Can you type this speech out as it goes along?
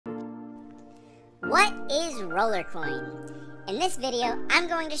What is Rollercoin? In this video, I'm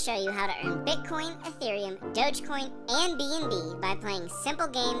going to show you how to earn Bitcoin, Ethereum, Dogecoin, and BNB by playing simple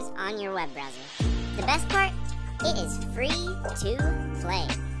games on your web browser. The best part? It is free to play.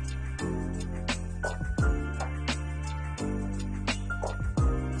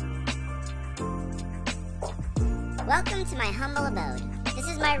 Welcome to my humble abode. This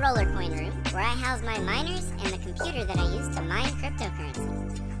is my Rollercoin room, where I house my miners and the computer that I use to mine cryptocurrency.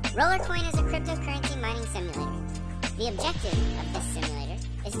 Rollercoin is a cryptocurrency mining simulator. The objective of this simulator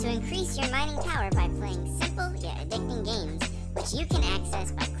is to increase your mining power by playing simple yet addicting games, which you can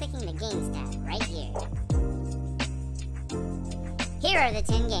access by clicking the Games tab right here. Here are the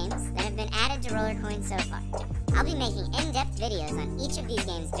 10 games that have been added to Rollercoin so far. I'll be making in-depth videos on each of these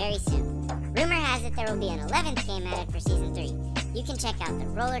games very soon. Rumor has it there will be an 11th game added for Season 3. You can check out the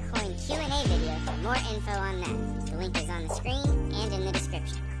Rollercoin Q&A video for more info on that. The link is on the screen and in the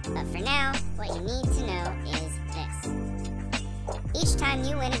description. But for now, what you need to know is this. Each time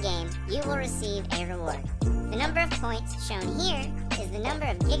you win a game, you will receive a reward. The number of points shown here is the number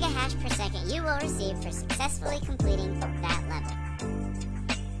of gigahash per second you will receive for successfully completing that level.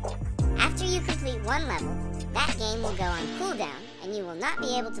 After you complete one level, that game will go on cooldown, and you will not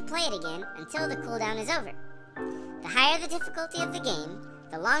be able to play it again until the cooldown is over. The higher the difficulty of the game,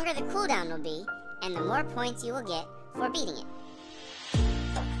 the longer the cooldown will be, and the more points you will get for beating it.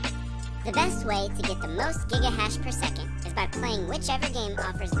 The best way to get the most gigahash per second is by playing whichever game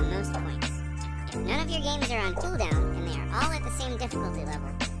offers the most points. If none of your games are on cooldown and they are all at the same difficulty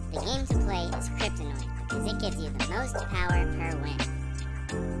level, the game to play is Kryptonoid because it gives you the most power per win.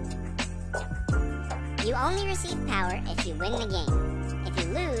 You only receive power if you win the game. If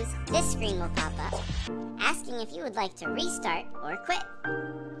you lose, this screen will pop up, asking if you would like to restart or quit.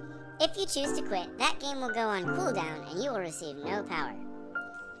 If you choose to quit, that game will go on cooldown and you will receive no power.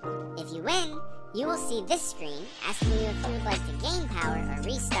 If you win, you will see this screen asking you if you would like to gain power or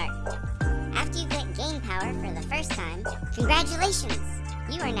restart. After you click gain power for the first time, congratulations!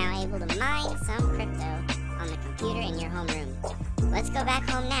 You are now able to mine some crypto on the computer in your homeroom. Let's go back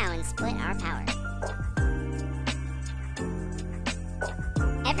home now and split our power.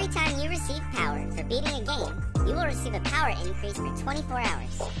 Every time you receive power for beating a game, you will receive a power increase for 24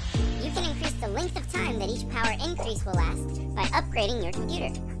 hours. You can increase the length of time that each power increase will last by upgrading your computer.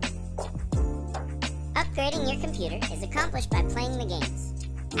 Upgrading your computer is accomplished by playing the games.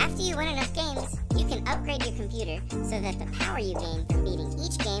 After you win enough games, you can upgrade your computer so that the power you gain from beating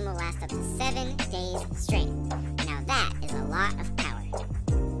each game will last up to 7 days straight. Now that is a lot of power.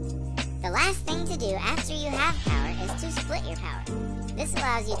 The last thing to do after you have power is to split your power. This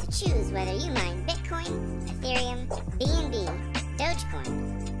allows you to choose whether you mine Bitcoin, Ethereum, BNB,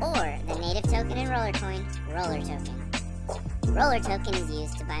 Dogecoin, or the native token in Rollercoin, Roller Token. Roller Token is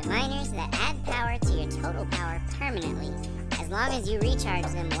used to buy miners that add power to your total power permanently, as long as you recharge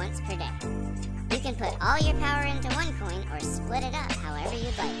them once per day. You can put all your power into one coin or split it up however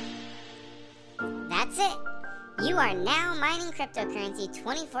you'd like. That's it! You are now mining cryptocurrency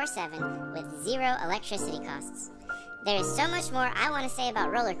 24/7 with zero electricity costs. There is so much more I want to say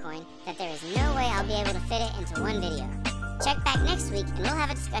about Rollercoin that there is no way I'll be able to fit it into one video. Check back next week and we'll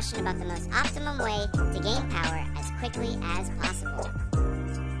have a discussion about the most optimum way to gain power as quickly as possible.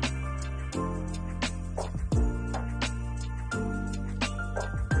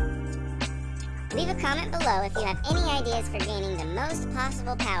 Leave a comment below if you have any ideas for gaining the most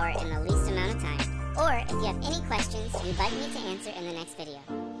possible power in the least amount of time, or if you have any questions you'd like me to answer in the next video.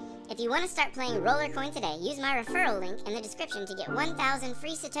 If you want to start playing Rollercoin today, use my referral link in the description to get 1,000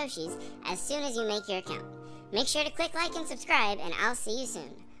 free satoshis as soon as you make your account. Make sure to click like and subscribe, and I'll see you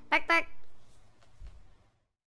soon. Bark bark!